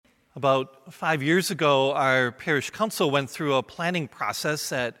About 5 years ago, our parish council went through a planning process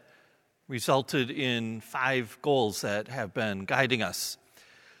that resulted in 5 goals that have been guiding us.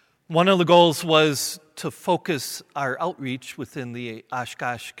 One of the goals was to focus our outreach within the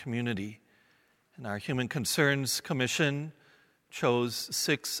Oshkosh community. And our Human Concerns Commission chose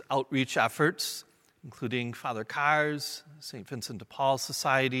 6 outreach efforts, including Father Carr's, St. Vincent de Paul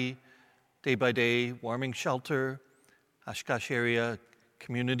Society, Day by Day Warming Shelter, Oshkosh Area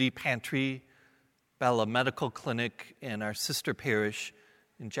Community Pantry, Bella Medical Clinic, and our sister parish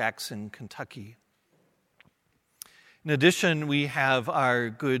in Jackson, Kentucky. In addition, we have our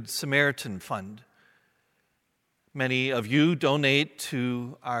Good Samaritan Fund. Many of you donate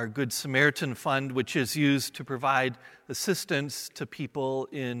to our Good Samaritan Fund, which is used to provide assistance to people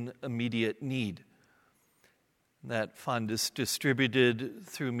in immediate need. That fund is distributed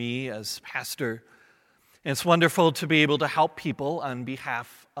through me as pastor. And it's wonderful to be able to help people on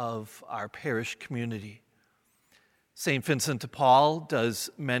behalf of our parish community. St. Vincent de Paul does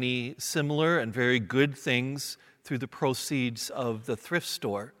many similar and very good things through the proceeds of the thrift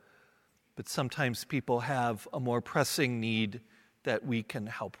store, but sometimes people have a more pressing need that we can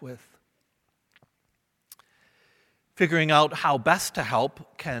help with. Figuring out how best to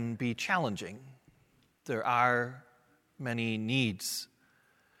help can be challenging. There are many needs.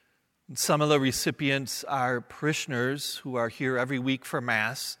 Some of the recipients are parishioners who are here every week for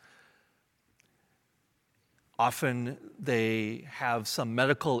Mass. Often they have some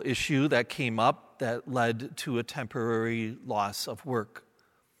medical issue that came up that led to a temporary loss of work.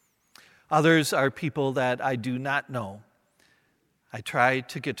 Others are people that I do not know. I try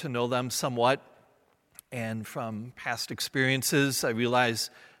to get to know them somewhat, and from past experiences, I realize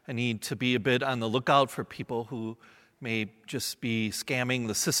I need to be a bit on the lookout for people who may just be scamming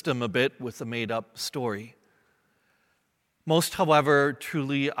the system a bit with a made-up story. Most, however,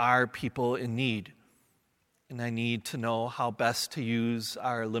 truly are people in need, and I need to know how best to use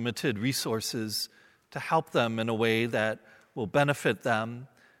our limited resources to help them in a way that will benefit them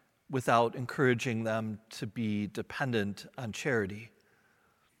without encouraging them to be dependent on charity.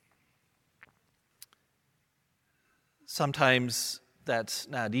 Sometimes that's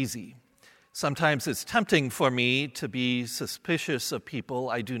not easy. Sometimes it's tempting for me to be suspicious of people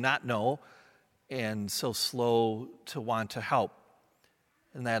I do not know and so slow to want to help.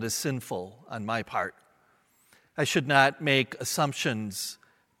 And that is sinful on my part. I should not make assumptions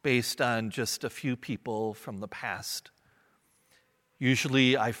based on just a few people from the past.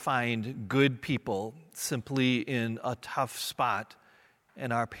 Usually I find good people simply in a tough spot,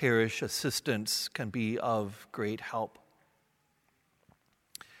 and our parish assistance can be of great help.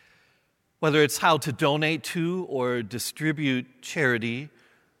 Whether it's how to donate to or distribute charity,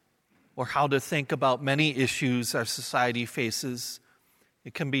 or how to think about many issues our society faces,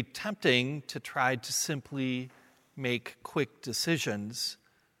 it can be tempting to try to simply make quick decisions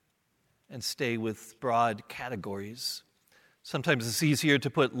and stay with broad categories. Sometimes it's easier to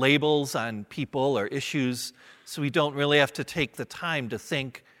put labels on people or issues so we don't really have to take the time to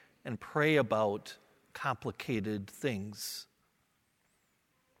think and pray about complicated things.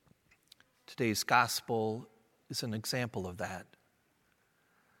 Today's gospel is an example of that.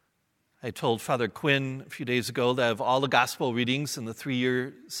 I told Father Quinn a few days ago that of all the gospel readings in the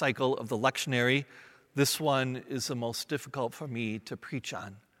 3-year cycle of the lectionary, this one is the most difficult for me to preach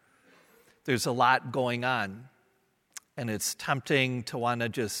on. There's a lot going on, and it's tempting to want to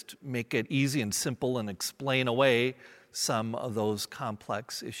just make it easy and simple and explain away some of those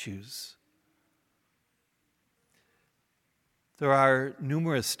complex issues. There are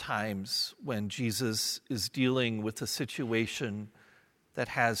numerous times when Jesus is dealing with a situation that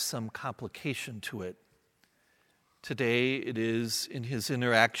has some complication to it. Today it is in his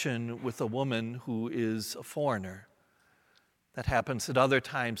interaction with a woman who is a foreigner. That happens at other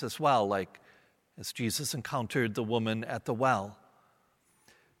times as well, like as Jesus encountered the woman at the well.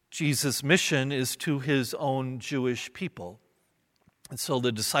 Jesus' mission is to his own Jewish people, and so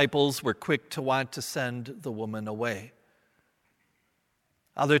the disciples were quick to want to send the woman away.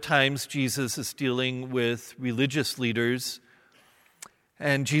 Other times, Jesus is dealing with religious leaders,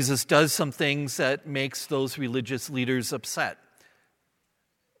 and Jesus does some things that makes those religious leaders upset.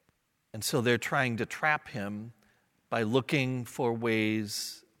 And so they're trying to trap him by looking for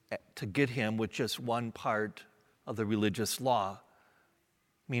ways to get him with just one part of the religious law.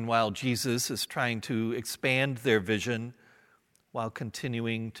 Meanwhile, Jesus is trying to expand their vision while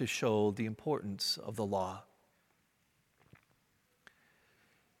continuing to show the importance of the law.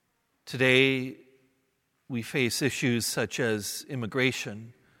 Today, we face issues such as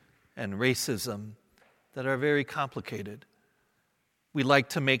immigration and racism that are very complicated. We like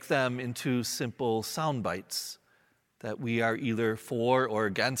to make them into simple sound bites, that we are either for or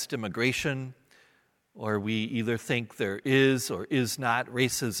against immigration, or we either think there is or is not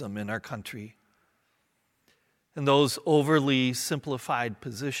racism in our country. And those overly simplified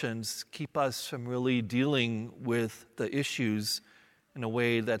positions keep us from really dealing with the issues in a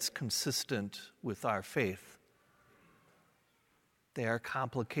way that's consistent with our faith. They are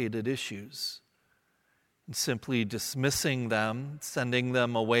complicated issues. And simply dismissing them, sending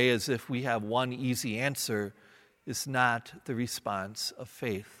them away as if we have one easy answer, is not the response of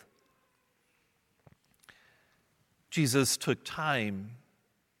faith. Jesus took time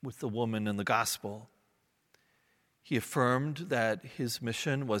with the woman in the gospel. He affirmed that his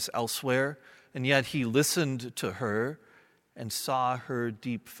mission was elsewhere, and yet he listened to her and saw her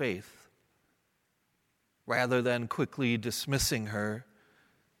deep faith. Rather than quickly dismissing her,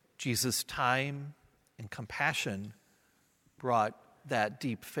 Jesus' time and compassion brought that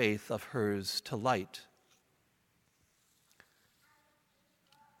deep faith of hers to light.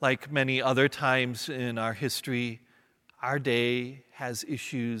 Like many other times in our history, our day has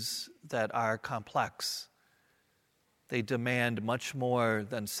issues that are complex. They demand much more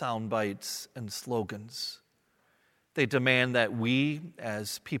than sound bites and slogans. They demand that we,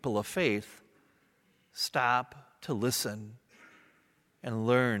 as people of faith, stop to listen and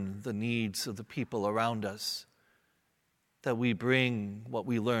learn the needs of the people around us, that we bring what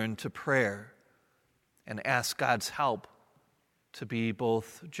we learn to prayer and ask God's help to be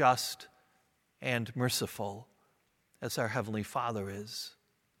both just and merciful as our Heavenly Father is.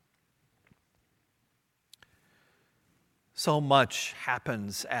 So much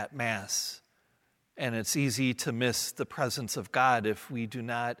happens at Mass, and it's easy to miss the presence of God if we do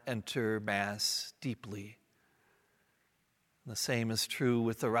not enter Mass deeply. The same is true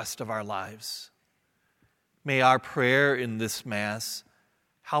with the rest of our lives. May our prayer in this Mass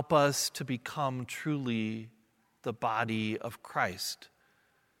help us to become truly the body of Christ,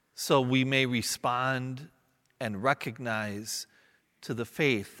 so we may respond and recognize to the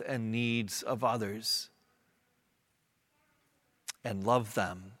faith and needs of others and love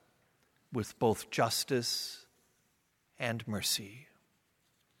them with both justice and mercy.